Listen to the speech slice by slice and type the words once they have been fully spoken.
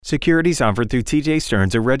Securities offered through TJ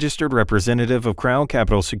Stearns, a registered representative of Crown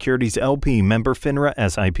Capital Securities LP, member FINRA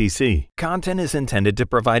SIPC. Content is intended to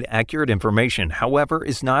provide accurate information, however,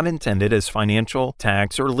 is not intended as financial,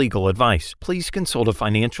 tax, or legal advice. Please consult a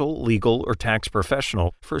financial, legal, or tax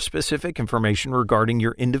professional for specific information regarding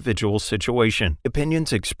your individual situation.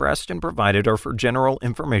 Opinions expressed and provided are for general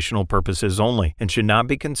informational purposes only and should not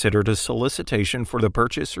be considered a solicitation for the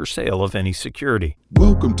purchase or sale of any security.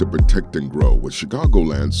 Welcome to Protect and Grow with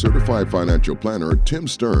Chicagoland certified financial planner Tim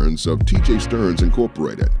Stearns of TJ Stearns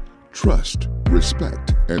Incorporated. Trust,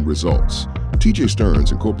 respect, and results. TJ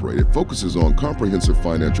Stearns Incorporated focuses on comprehensive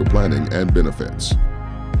financial planning and benefits.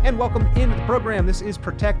 And welcome into the program. This is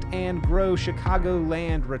Protect and Grow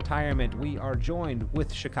Chicagoland Retirement. We are joined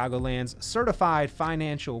with Chicagoland's certified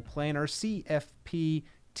financial planner, CFP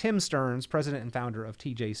Tim Stearns, president and founder of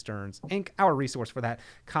TJ Stearns, Inc., our resource for that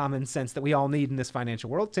common sense that we all need in this financial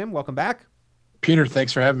world. Tim, welcome back. Peter,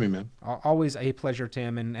 thanks for having me, man. Always a pleasure,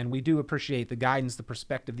 Tim, and we do appreciate the guidance, the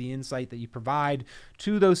perspective, the insight that you provide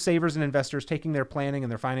to those savers and investors taking their planning and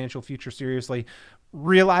their financial future seriously,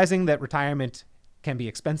 realizing that retirement can be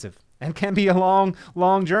expensive and can be a long,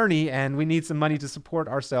 long journey, and we need some money to support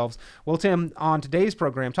ourselves. Well, Tim, on today's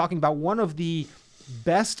program, talking about one of the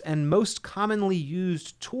best and most commonly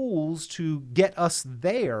used tools to get us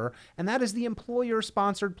there, and that is the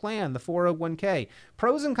employer-sponsored plan, the 401k.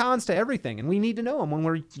 Pros and cons to everything, and we need to know them when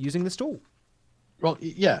we're using this tool. Well,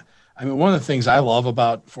 yeah. I mean, one of the things I love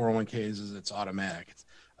about 401ks is it's automatic. It's,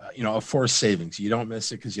 a forced savings. You don't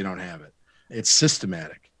miss it because you don't have it. It's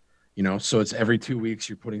systematic, so it's every 2 weeks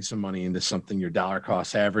you're putting some money into something, your dollar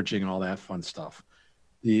cost averaging, all that fun stuff.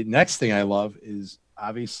 The next thing I love is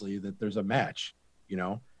obviously that there's a match.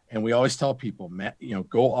 And we always tell people,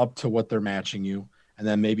 go up to what they're matching you, and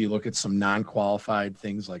then maybe look at some non-qualified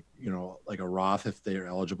things like a Roth if they're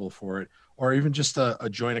eligible for it, or even just a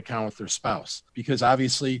joint account with their spouse. Because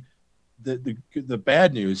obviously the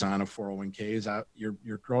bad news on a 401k is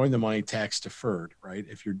you're growing the money tax deferred, right?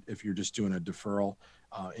 If you're just doing a deferral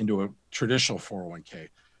into a traditional 401k.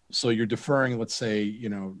 So you're deferring, let's say,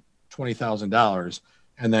 $20,000.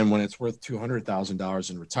 And then when it's worth $200,000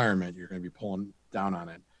 in retirement, you're going to be pulling down on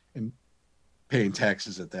it and paying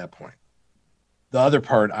taxes at that point. The other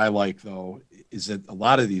part I like, though, is that a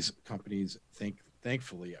lot of these companies,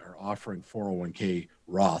 thankfully, are offering 401k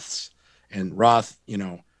Roths. And Roth,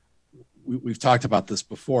 we've talked about this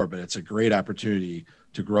before, but it's a great opportunity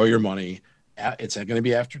to grow your money. It's going to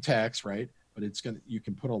be after tax, right? But you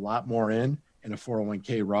can put a lot more in a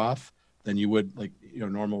 401k Roth than you would,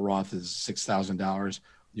 normal Roth is $6,000.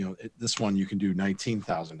 This one you can do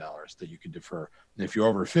 $19,000 that you can defer. And if you're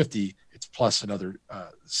over 50, it's plus another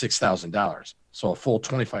 $6,000. So a full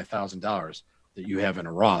 $25,000 that you have in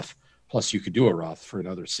a Roth, plus you could do a Roth for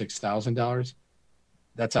another $6,000.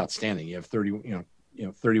 That's outstanding. You have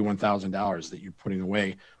 $31,000 that you're putting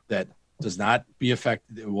away that does not be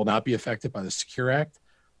affected. It will not be affected by the Secure Act.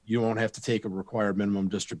 You won't have to take a required minimum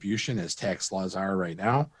distribution as tax laws are right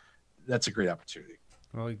now. That's a great opportunity.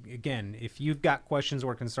 Well, again, if you've got questions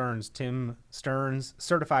or concerns, Tim Stearns,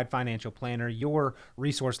 certified financial planner, your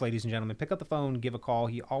resource, ladies and gentlemen. Pick up the phone, give a call.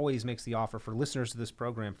 He always makes the offer for listeners to this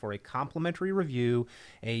program for a complimentary review,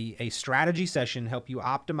 a strategy session, help you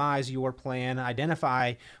optimize your plan,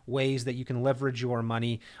 identify ways that you can leverage your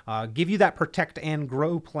money, give you that protect and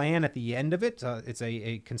grow plan at the end of it. It's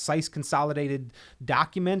a concise, consolidated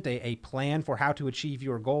document, a plan for how to achieve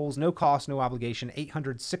your goals. No cost, no obligation.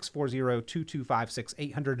 800-640-2256.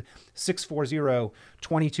 800-640-2256,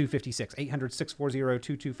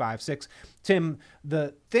 800-640-2256. Tim,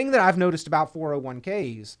 the thing that I've noticed about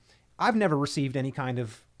 401ks, I've never received any kind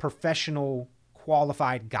of professional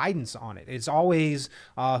qualified guidance on it. It's always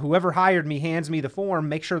whoever hired me hands me the form,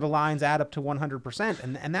 make sure the lines add up to 100%.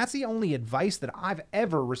 And that's the only advice that I've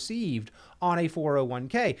ever received on a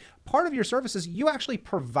 401k. Part of your services, you actually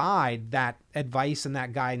provide that advice and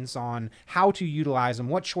that guidance on how to utilize them,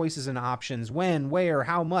 what choices and options, when, where,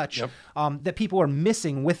 how much, that people are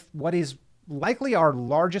missing with what is likely our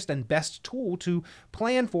largest and best tool to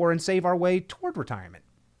plan for and save our way toward retirement.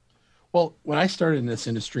 Well, when I started in this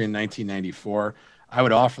industry in 1994, I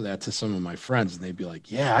would offer that to some of my friends and they'd be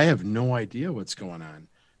like, yeah, I have no idea what's going on.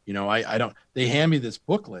 I don't, they hand me this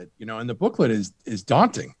booklet, and the booklet is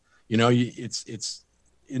daunting. It's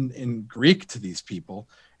in Greek to these people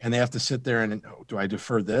and they have to sit there and, do I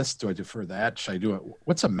defer this? Do I defer that? Should I do it?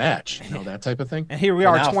 What's a match? That type of thing. And here we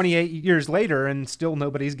are 28 years later and still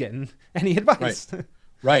nobody's getting any advice.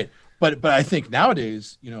 Right. But I think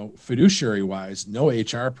nowadays, fiduciary wise, no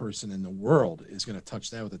HR person in the world is going to touch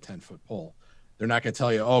that with a 10-foot pole. They're not going to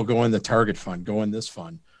tell you, go in the target fund, go in this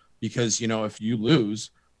fund, because, if you lose,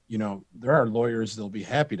 there are lawyers that'll be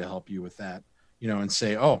happy to help you with that, and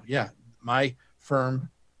say, oh yeah, my firm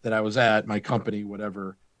that I was at, my company,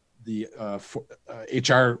 whatever, the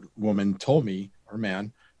HR woman told me, or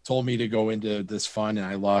man told me to go into this fund and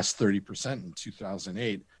I lost 30% in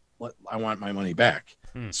 2008. I want my money back.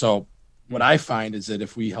 So what I find is that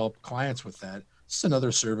if we help clients with that, it's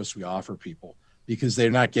another service we offer people because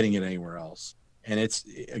they're not getting it anywhere else. And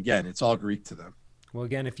it's all Greek to them. Well,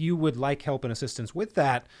 again, if you would like help and assistance with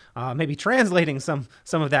that, maybe translating some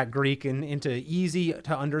of that Greek into easy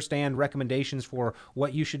to understand recommendations for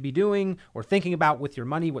what you should be doing or thinking about with your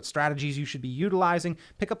money, what strategies you should be utilizing,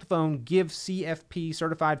 pick up the phone, give CFP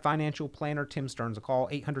Certified Financial Planner Tim Stearns a call,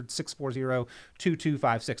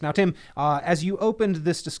 800-640-2256. Now, Tim, as you opened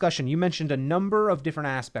this discussion, you mentioned a number of different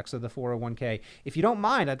aspects of the 401k. If you don't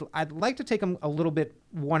mind, I'd like to take them a little bit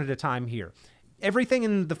one at a time here. Everything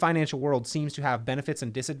in the financial world seems to have benefits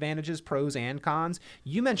and disadvantages, pros and cons.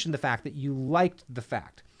 You mentioned the fact that you liked the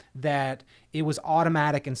fact that it was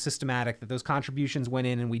automatic and systematic, that those contributions went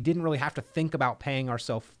in and we didn't really have to think about paying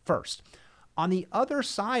ourselves first. On the other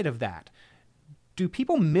side of that, do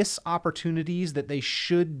people miss opportunities that they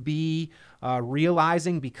should be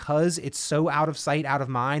realizing because it's so out of sight, out of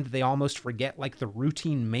mind that they almost forget like the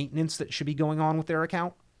routine maintenance that should be going on with their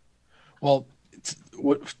account? Well,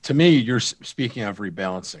 to me, you're speaking of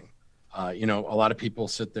rebalancing. A lot of people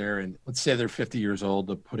sit there and let's say they're 50 years old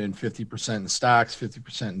to put in 50% in stocks,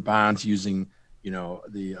 50% in bonds using,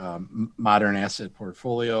 the modern asset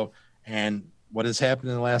portfolio. And what has happened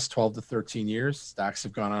in the last 12 to 13 years? Stocks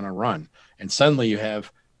have gone on a run. And suddenly you have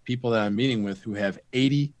people that I'm meeting with who have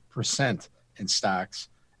 80% in stocks,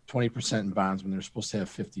 20% in bonds when they're supposed to have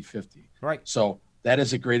 50-50. Right. So that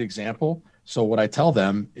is a great example. So what I tell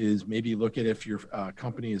them is maybe look at if your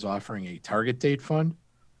company is offering a target date fund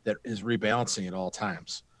that is rebalancing at all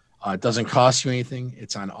times. It doesn't cost you anything.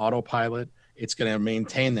 It's on autopilot. It's going to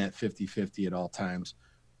maintain that 50-50 at all times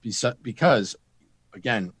because,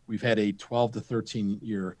 again, we've had a 12 to 13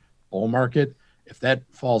 year bull market. If that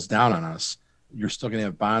falls down on us, you're still going to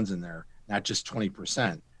have bonds in there, not just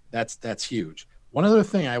 20%. That's huge. One other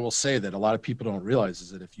thing I will say that a lot of people don't realize is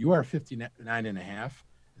that if you are 59 and a half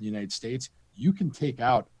in the United States, you can take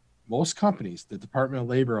out most companies. The Department of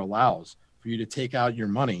Labor allows for you to take out your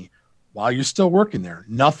money while you're still working there.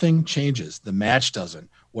 Nothing changes. The match doesn't.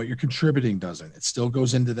 What you're contributing doesn't. It still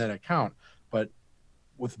goes into that account. But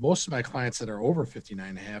with most of my clients that are over 59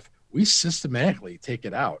 and a half, we systematically take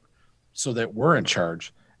it out so that we're in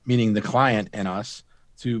charge, meaning the client and us,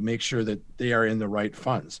 to make sure that they are in the right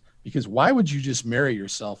funds. Because why would you just marry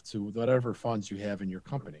yourself to whatever funds you have in your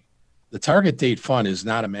company? The target date fund is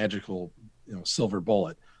not a magical, silver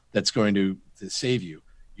bullet that's going to save you.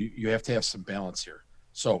 You have to have some balance here.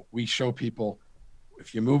 So we show people,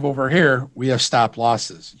 if you move over here, we have stop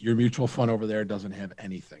losses. Your mutual fund over there doesn't have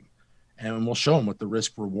anything. And we'll show them what the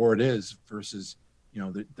risk reward is versus,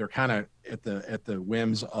 they're kind of at the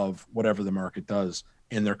whims of whatever the market does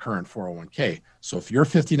in their current 401k. So if you're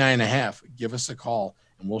 59 and a half, give us a call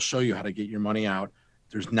and we'll show you how to get your money out.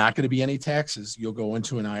 There's not going to be any taxes. You'll go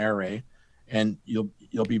into an IRA and you'll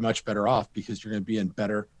be much better off because you're going to be in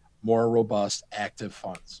better, more robust, active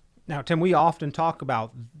funds. Now, Tim, we often talk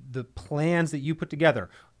about the plans that you put together.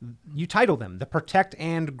 You title them the Protect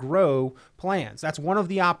and Grow plans. That's one of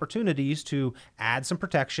the opportunities to add some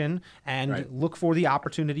protection and look for the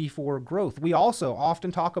opportunity for growth. We also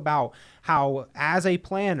often talk about how, as a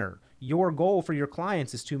planner, your goal for your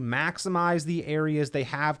clients is to maximize the areas they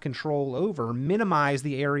have control over, minimize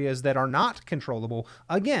the areas that are not controllable.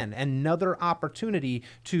 Again, another opportunity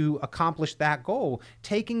to accomplish that goal,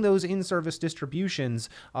 taking those in-service distributions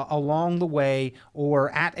along the way or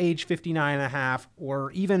at age 59 and a half,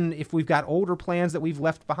 or even if we've got older plans that we've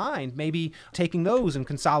left behind, maybe taking those and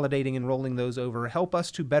consolidating and rolling those over, help us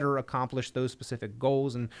to better accomplish those specific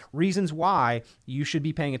goals and reasons why you should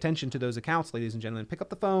be paying attention to those accounts, ladies and gentlemen. Pick up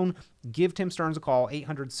the phone. Give Tim Stearns a call,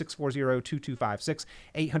 800-640-2256,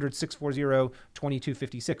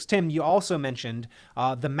 800-640-2256. Tim, you also mentioned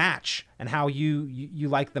the match and how you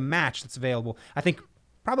like the match that's available. I think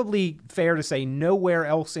probably fair to say nowhere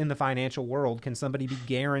else in the financial world can somebody be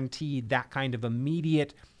guaranteed that kind of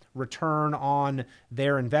immediate return on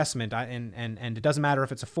their investment. And it doesn't matter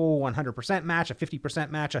if it's a full 100% match, a 50%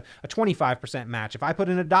 match, a 25% match. If I put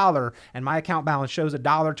in $1 and my account balance shows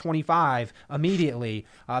 $1.25 immediately,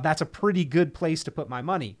 that's a pretty good place to put my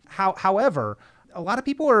money. However, a lot of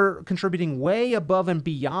people are contributing way above and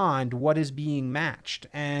beyond what is being matched.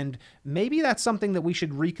 And maybe that's something that we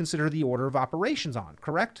should reconsider the order of operations on,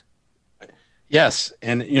 correct? Yes.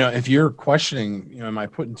 And, if you're questioning, am I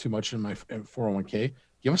putting too much in my 401k?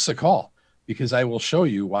 Give us a call because I will show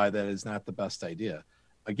you why that is not the best idea.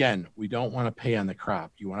 Again, we don't want to pay on the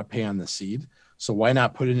crop. You want to pay on the seed. So why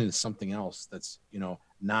not put it into something else that's,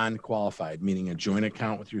 non-qualified, meaning a joint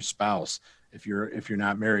account with your spouse. If you're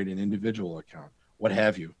not married, an individual account, what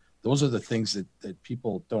have you. Those are the things that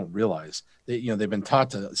people don't realize. They've been taught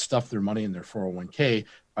to stuff their money in their 401k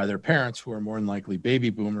by their parents, who are more than likely baby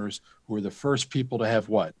boomers, who are the first people to have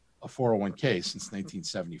what? A 401k since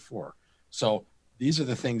 1974. So these are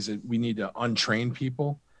the things that we need to untrain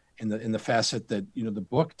people in the facet that, the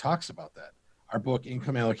book talks about that. Our book,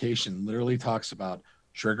 Income Allocation, literally talks about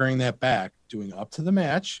triggering that back, doing up to the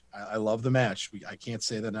match. I love the match. I can't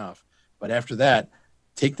say that enough. But after that,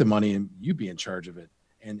 take the money and you be in charge of it.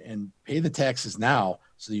 And pay the taxes now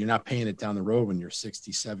so that you're not paying it down the road when you're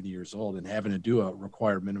 60, 70 years old and having to do a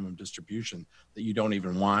required minimum distribution that you don't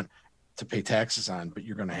even want to pay taxes on, but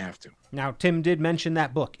you're going to have to. Now, Tim did mention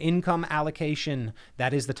that book, Income Allocation.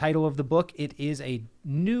 That is the title of the book. It is a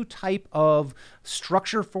new type of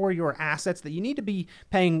structure for your assets that you need to be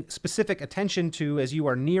paying specific attention to as you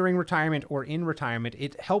are nearing retirement or in retirement.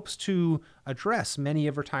 It helps to address many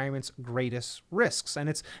of retirement's greatest risks. And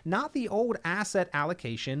it's not the old asset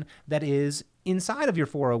allocation that is inside of your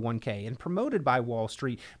 401k and promoted by Wall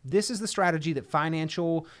Street. This is the strategy that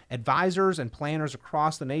financial advisors and planners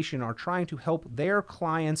across the nation are trying to help their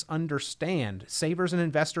clients understand. Savers and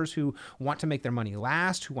investors who want to make their money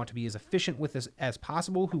last, who want to be as efficient with this as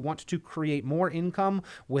possible, who want to create more income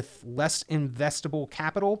with less investable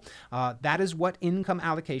capital. That is what income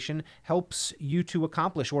allocation helps you to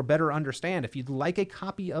accomplish or better understand. If you'd like a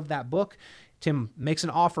copy of that book, Tim makes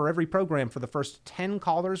an offer every program for the first 10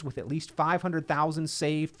 callers with at least $500,000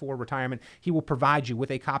 saved for retirement. He will provide you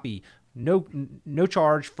with a copy, no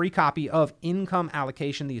charge, free copy of Income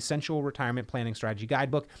Allocation, the Essential Retirement Planning Strategy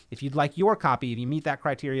Guidebook. If you'd like your copy, if you meet that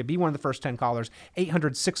criteria, be one of the first 10 callers,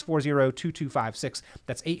 800-640-2256.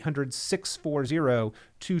 That's 800-640-2256,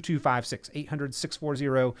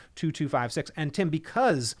 800-640-2256. And Tim,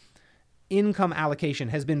 because income allocation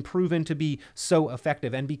has been proven to be so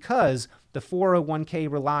effective, and because the 401k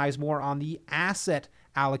relies more on the asset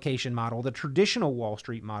allocation model, the traditional Wall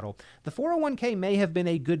Street model, the 401k may have been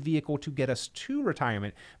a good vehicle to get us to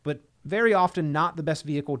retirement, but very often not the best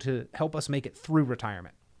vehicle to help us make it through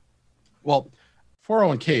retirement. Well,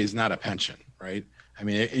 401k is not a pension, right? I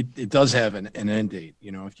mean, it does have an end date.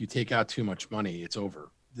 If you take out too much money, it's over.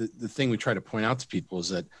 The thing we try to point out to people is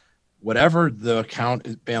that whatever the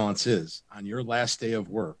account balance is on your last day of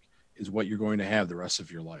work is what you're going to have the rest of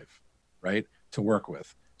your life, right, to work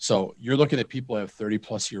with. So you're looking at people who have 30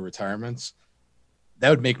 plus year retirements. That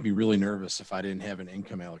would make me really nervous if I didn't have an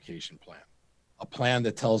income allocation plan, a plan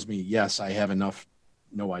that tells me, yes, I have enough.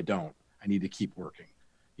 No, I don't. I need to keep working.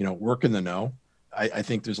 Work in the know. I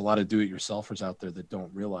think there's a lot of do-it-yourselfers out there that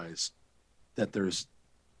don't realize that there's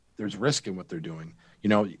risk in what they're doing.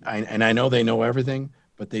 I know they know everything,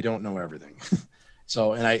 but they don't know everything.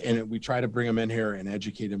 So, we try to bring them in here and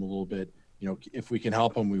educate them a little bit. If we can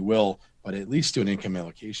help them, we will, but at least do an income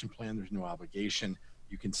allocation plan. There's no obligation.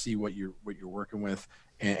 You can see what you're working with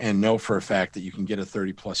and know for a fact that you can get a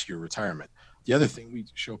 30 plus year retirement. The other thing we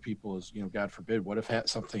show people is, God forbid, what if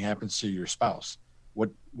something happens to your spouse? What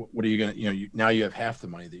are you going to, now you have half the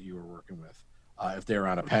money that you were working with. If they're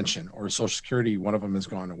on a pension or Social Security, one of them has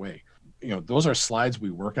gone away. Those are slides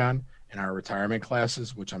we work on in our retirement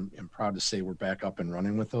classes, which I'm proud to say we're back up and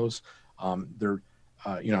running with those. They're,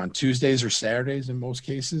 on Tuesdays or Saturdays in most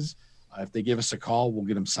cases. If they give us a call, we'll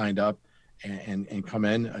get them signed up and come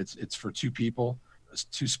in. It's for two people.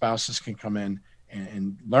 Two spouses can come in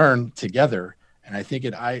and learn together. And I think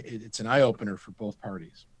it's an eye opener for both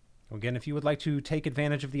parties. Again, if you would like to take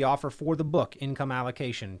advantage of the offer for the book, Income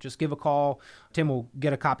Allocation, just give a call. Tim will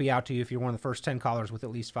get a copy out to you if you're one of the first 10 callers with at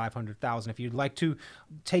least $500,000. If you'd like to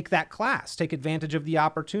take that class, take advantage of the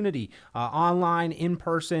opportunity, online, in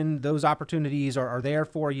person, those opportunities are there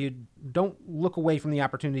for you. Don't look away from the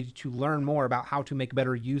opportunity to learn more about how to make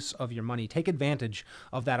better use of your money. Take advantage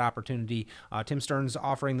of that opportunity. Tim Stearns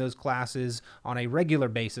offering those classes on a regular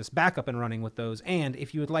basis, back up and running with those. And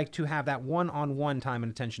if you would like to have that one-on-one time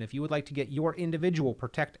and attention, if you would like to get your individual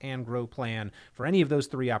Protect and Grow plan for any of those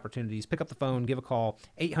three opportunities, pick up the phone, give a call,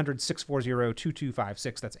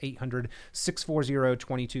 800-640-2256. That's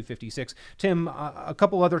 800-640-2256. Tim, a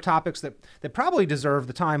couple other topics that probably deserve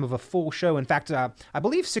the time of a full show. In fact, I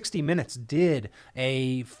believe 60 Minutes did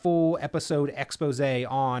a full episode expose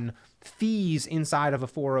on fees inside of a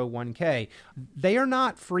 401k. They are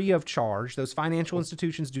not free of charge. Those financial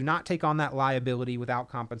institutions do not take on that liability without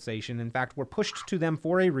compensation. In fact, we're pushed to them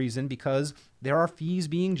for a reason, because there are fees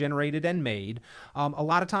being generated and made. A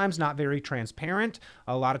lot of times not very transparent,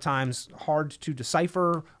 a lot of times hard to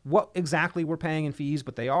decipher what exactly we're paying in fees,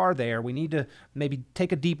 but they are there. We need to maybe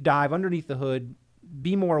take a deep dive underneath the hood,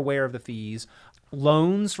 be more aware of the fees.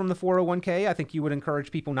 Loans from the 401k, I think you would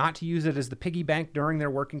encourage people not to use it as the piggy bank during their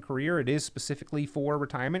working career. It is specifically for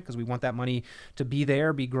retirement, because we want that money to be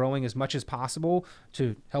there, be growing as much as possible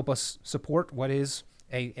to help us support what is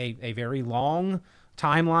a very long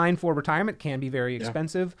timeline for retirement. Can be very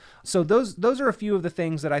expensive. So those are a few of the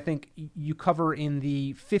things that I think you cover in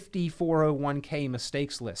the 50 401k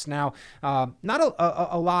mistakes list. Now, not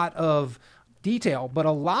a lot of detail, but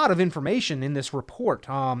a lot of information in this report.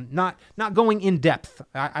 Not going in depth,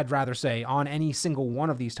 I'd rather say, on any single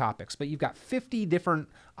one of these topics, but you've got 50 different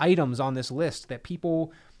items on this list that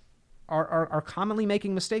people are commonly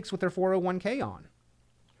making mistakes with their 401k on.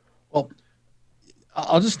 Well,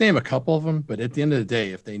 I'll just name a couple of them, but at the end of the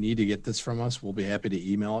day, if they need to get this from us, we'll be happy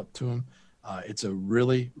to email it to them. It's a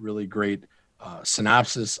really, really great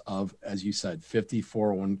synopsis of, as you said, 50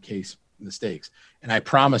 401k mistakes. And I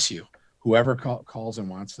promise you, whoever calls and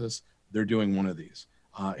wants this, they're doing one of these.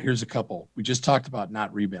 Here's a couple. We just talked about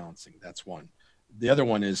not rebalancing. That's one. The other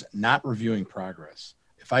one is not reviewing progress.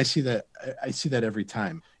 If I see that every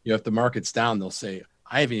time. If the market's down, they'll say,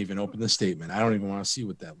 I haven't even opened the statement. I don't even want to see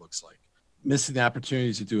what that looks like. Missing the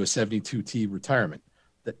opportunities to do a 72T retirement.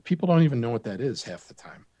 That people don't even know what that is half the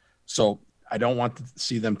time. So I don't want to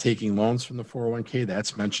see them taking loans from the 401k.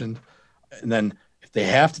 That's mentioned. And then if they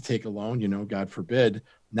have to take a loan, God forbid,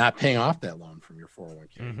 not paying off that loan from your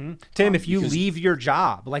 401k. Mm-hmm. Tim, if you leave your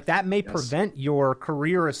job, like that may prevent your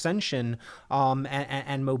career ascension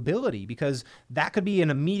and mobility, because that could be an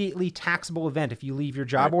immediately taxable event if you leave your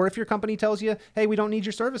job, or if your company tells you, hey, we don't need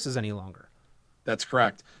your services any longer. That's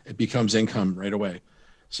correct. It becomes income right away.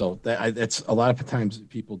 So that's a lot of times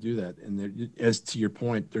people do that. And as to your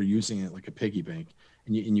point, they're using it like a piggy bank,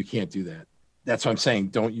 and you can't do that. That's what I'm saying.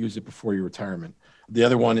 Don't use it before your retirement. The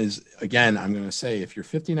other one is, again, I'm going to say, if you're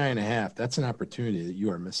 59 and a half, that's an opportunity that you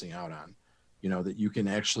are missing out on, that you can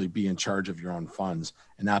actually be in charge of your own funds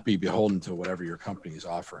and not be beholden to whatever your company is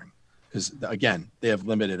offering. Because again, they have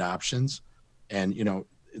limited options, and,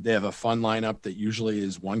 they have a fund lineup that usually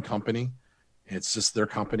is one company. It's just their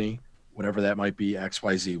company, whatever that might be,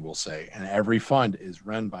 XYZ will say, and every fund is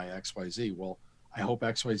run by XYZ. Well, I hope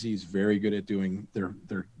XYZ is very good at doing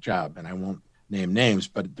their job, and I won't name names,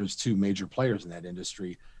 but there's two major players in that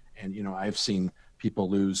industry. And, I've seen people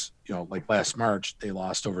lose, like last March, they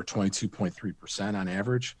lost over 22.3% on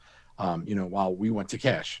average, while we went to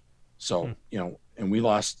cash. So, and we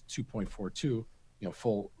lost 2.42,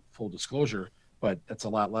 full disclosure, but that's a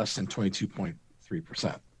lot less than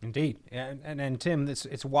 22.3%. Indeed. And Tim,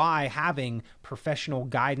 it's why having professional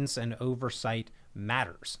guidance and oversight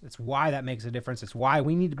matters. It's why that makes a difference. It's why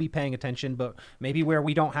we need to be paying attention, but maybe where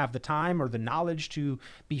we don't have the time or the knowledge to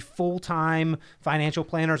be full-time financial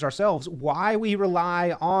planners ourselves, why we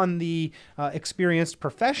rely on the experienced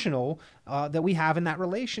professional that we have in that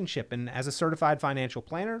relationship. And as a certified financial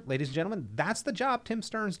planner, ladies and gentlemen, that's the job Tim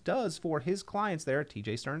Stearns does for his clients there at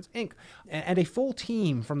TJ Stearns Inc. And a full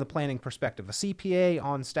team from the planning perspective, a CPA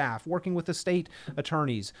on staff, working with estate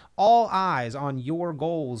attorneys, all eyes on your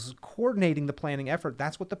goals, coordinating the planning effort.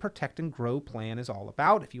 That's what the Protect and Grow plan is all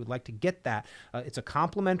about. If you would like to get that, it's a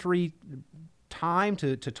complimentary time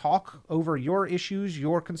to talk over your issues,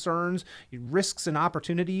 your concerns, your risks and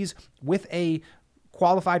opportunities with a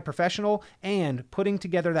qualified professional, and putting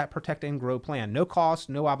together that Protect and Grow plan. No cost,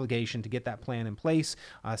 no obligation to get that plan in place.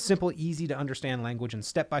 Simple, easy to understand language and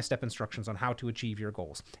step-by-step instructions on how to achieve your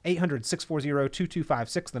goals.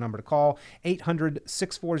 800-640-2256, the number to call.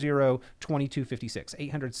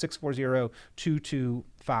 800-640-2256.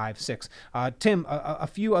 800-640-2256. Tim, a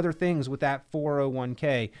few other things with that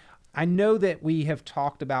 401k. I know that we have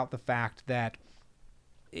talked about the fact that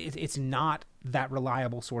it's not that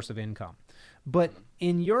reliable source of income. But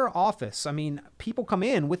in your office, people come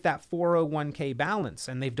in with that 401k balance,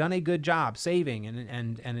 and they've done a good job saving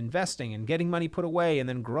and investing and getting money put away and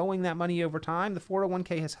then growing that money over time. The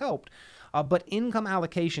 401k has helped. But income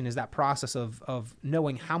allocation is that process of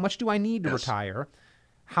knowing how much do I need to retire,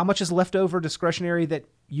 how much is left over discretionary that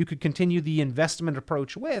you could continue the investment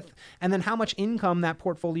approach with, and then how much income that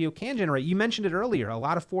portfolio can generate. You mentioned it earlier. A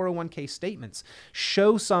lot of 401k statements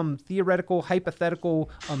show some theoretical, hypothetical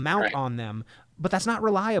amount on them, but that's not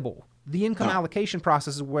reliable. The income allocation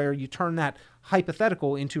process is where you turn that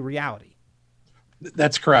hypothetical into reality.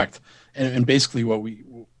 That's correct. And basically what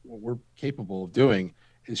what we're capable of doing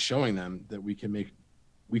is showing them that we can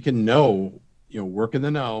know, work in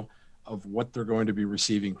the know of what they're going to be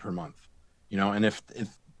receiving per month, and if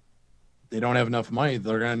they don't have enough money,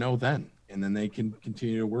 they're going to know then, and then they can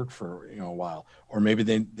continue to work for, a while, or maybe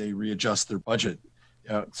they readjust their budget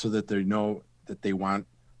so that they know that they want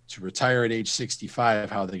to retire at age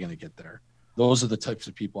 65. How are they going to get there? Those are the types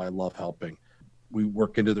of people I love helping. We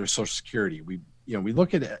work into their Social Security. We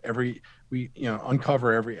look at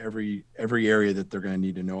uncover every area that they're going to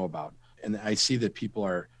need to know about. And I see that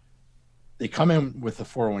they come in with a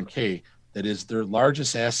 401k that is their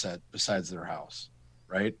largest asset besides their house,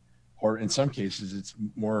 right? Or in some cases, it's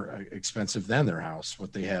more expensive than their house,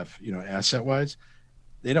 what they have, asset wise.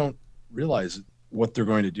 They don't realize what they're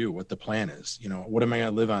going to do, what the plan is. What am I going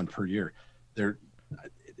to live on per year?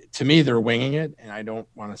 To me, they're winging it, and I don't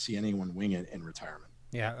want to see anyone wing it in retirement.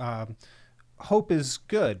 Yeah. Hope is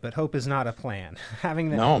good, but hope is not a plan. having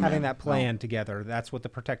that plan together, that's what the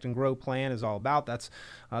Protect and Grow plan is all about. That's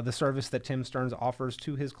the service that Tim Stearns offers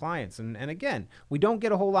to his clients. And again, we don't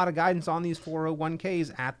get a whole lot of guidance on these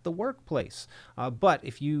 401ks at the workplace. But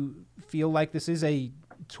if you feel like this is a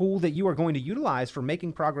tool that you are going to utilize for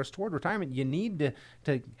making progress toward retirement, you need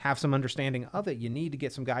to have some understanding of it. You need to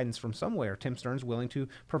get some guidance from somewhere. Tim Stearns willing to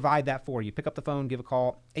provide that for you. Pick up the phone, give a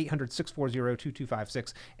call,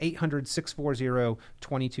 800-640-2256,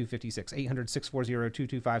 800-640-2256,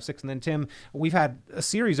 800-640-2256. And then, Tim, we've had a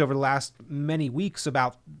series over the last many weeks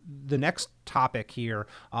about the next topic here,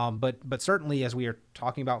 but certainly as we are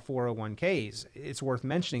talking about 401ks, it's worth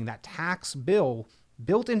mentioning that tax bill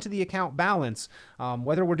built into the account balance,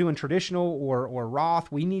 whether we're doing traditional or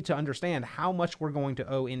Roth, we need to understand how much we're going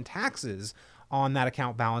to owe in taxes on that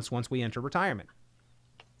account balance once we enter retirement.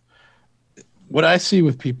 What I see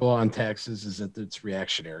with people on taxes is that it's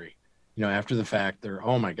reactionary. After the fact, they're,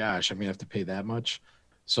 oh my gosh, I'm going to have to pay that much.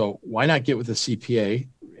 So why not get with a CPA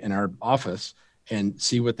in our office and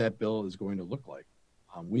see what that bill is going to look like?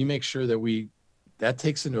 We make sure that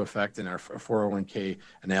takes into effect in our 401k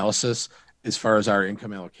analysis. As far as our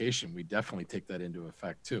income allocation, we definitely take that into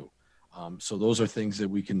effect too. So those are things that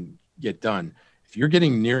we can get done. If you're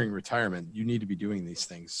nearing retirement, you need to be doing these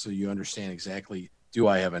things so you understand exactly, do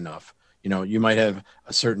I have enough? You might have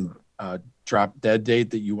a certain drop dead date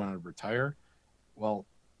that you want to retire. Well,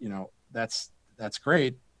 that's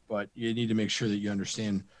great, but you need to make sure that you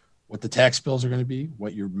understand what the tax bills are going to be,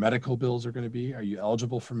 what your medical bills are going to be. Are you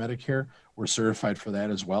eligible for Medicare? We're certified for that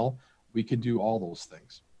as well. We can do all those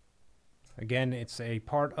things. Again, it's a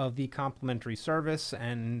part of the complimentary service,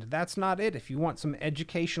 and that's not it. If you want some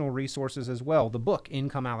educational resources as well, the book,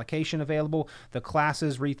 Income Allocation, available, the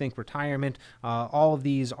classes, Rethink Retirement, all of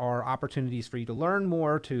these are opportunities for you to learn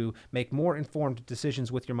more, to make more informed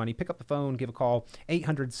decisions with your money. Pick up the phone, give a call,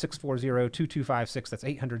 800-640-2256. That's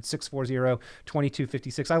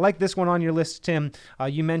 800-640-2256. I like this one on your list, Tim.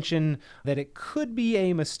 You mentioned that it could be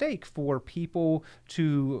a mistake for people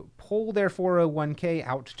to pull their 401k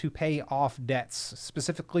out to pay off debts,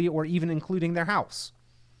 specifically or even including their house.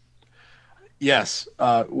 Yes.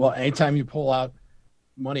 Well, anytime you pull out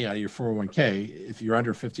money out of your 401k, if you're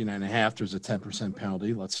under 59.5, there's a 10%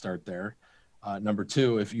 penalty. Let's start there. Number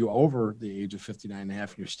two, if you over the age of 59.5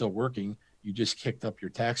 and you're still working, you just kicked up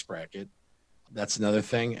your tax bracket. That's another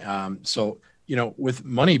thing. So, with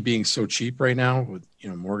money being so cheap right now with,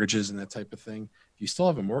 mortgages and that type of thing, if you still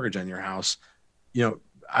have a mortgage on your house,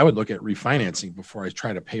 I would look at refinancing before I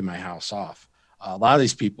try to pay my house off. A lot of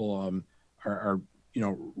these people are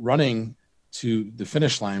running to the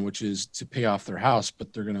finish line, which is to pay off their house,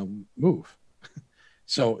 but they're going to move.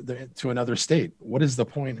 So to another state. What is the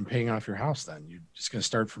point in paying off your house then? You're just going to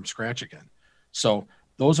start from scratch again. So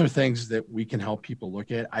those are things that we can help people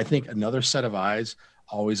look at. I think another set of eyes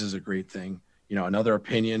always is a great thing. Another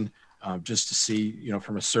opinion, just to see,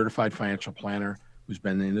 from a certified financial planner who's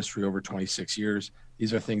been in the industry over 26 years.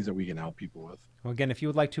 These are things that we can help people with. Well, again, if you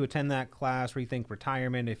would like to attend that class, Rethink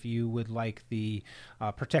Retirement, if you would like the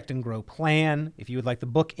Protect and Grow plan, if you would like the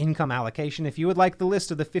book Income Allocation, if you would like the list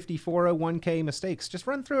of the 50 401k mistakes, just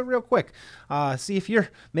run through it real quick. See if you're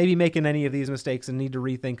maybe making any of these mistakes and need to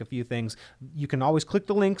rethink a few things. You can always click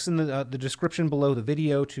the links in the description below the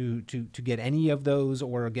video to get any of those,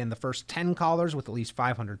 or again, the first 10 callers with at least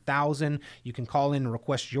 500,000. You can call in and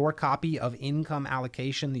request your copy of Income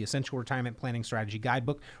Allocation, the Essential Retirement Planning Strategy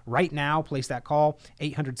Guidebook. Right now, place that call,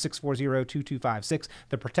 800-640-2256.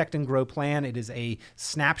 The Protect and Grow plan, it is a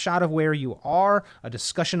snapshot of where you are, a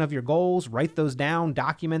discussion of your goals, write those down,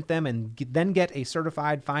 document them, and then get a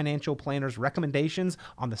certified financial planner's recommendations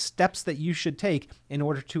on the steps that you should take in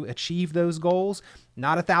order to achieve those goals.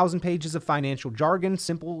 Not 1,000 pages of financial jargon,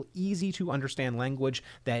 simple, easy to understand language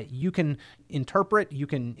that you can interpret, you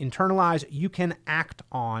can internalize, you can act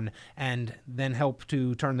on, and then help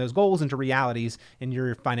to turn those goals into realities in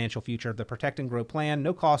your financial future. The Protect and Grow plan,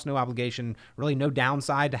 no cost, no obligation, really no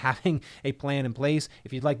downside to having a plan in place.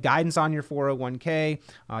 If you'd like guidance on your 401k,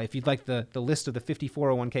 if you'd like the list of the 50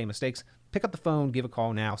 401k mistakes, pick up the phone, give a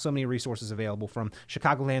call now. So many resources available from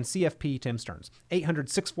Chicagoland CFP Tim Stearns.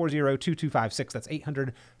 800-640-2256. That's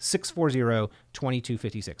 800-640-2256.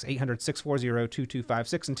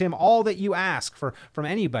 800-640-2256. And Tim, all that you ask from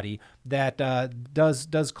anybody that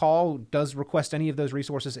does call, does request any of those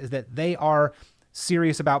resources is that they are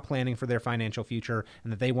serious about planning for their financial future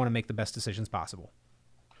and that they want to make the best decisions possible.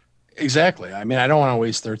 Exactly. I mean, I don't want to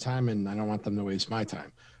waste their time, and I don't want them to waste my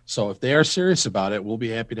time. So if they are serious about it, we'll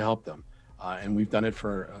be happy to help them. And we've done it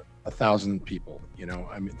for 1,000 people,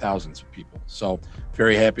 thousands of people. So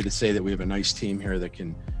very happy to say that we have a nice team here that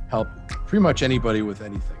can help pretty much anybody with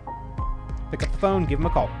anything. Pick up the phone, give them a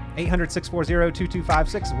call.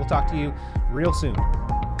 800-640-2256, and we'll talk to you real soon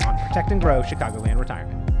on Protect and Grow Chicagoland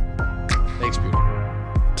Retirement. Thanks, Peter.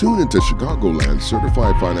 Tune into Chicagoland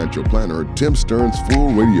Certified Financial Planner Tim Stearns' full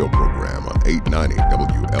radio program on 890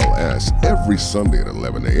 WLS every Sunday at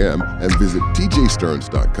 11 a.m. and visit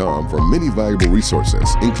tjstearns.com for many valuable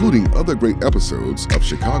resources, including other great episodes of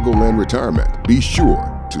Chicagoland Retirement. Be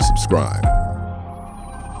sure to subscribe.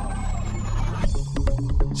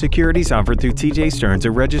 Securities offered through TJ Stearns, a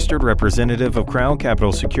registered representative of Crown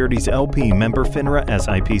Capital Securities LP, member FINRA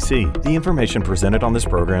SIPC. The information presented on this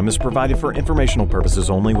program is provided for informational purposes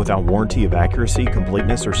only without warranty of accuracy,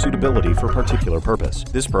 completeness, or suitability for particular purpose.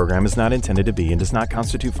 This program is not intended to be and does not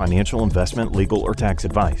constitute financial, investment, legal, or tax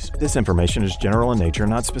advice. This information is general in nature,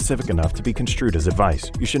 not specific enough to be construed as advice.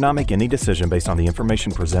 You should not make any decision based on the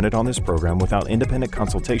information presented on this program without independent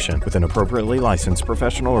consultation with an appropriately licensed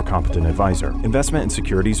professional or competent advisor. Investment in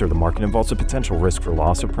securities or the market involves a potential risk for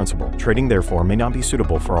loss of principal. Trading, therefore, may not be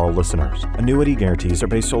suitable for all listeners. Annuity guarantees are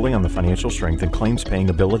based solely on the financial strength and claims-paying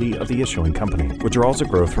ability of the issuing company. Withdrawals of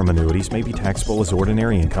growth from annuities may be taxable as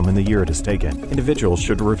ordinary income in the year it is taken. Individuals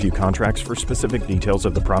should review contracts for specific details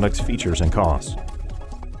of the product's features and costs.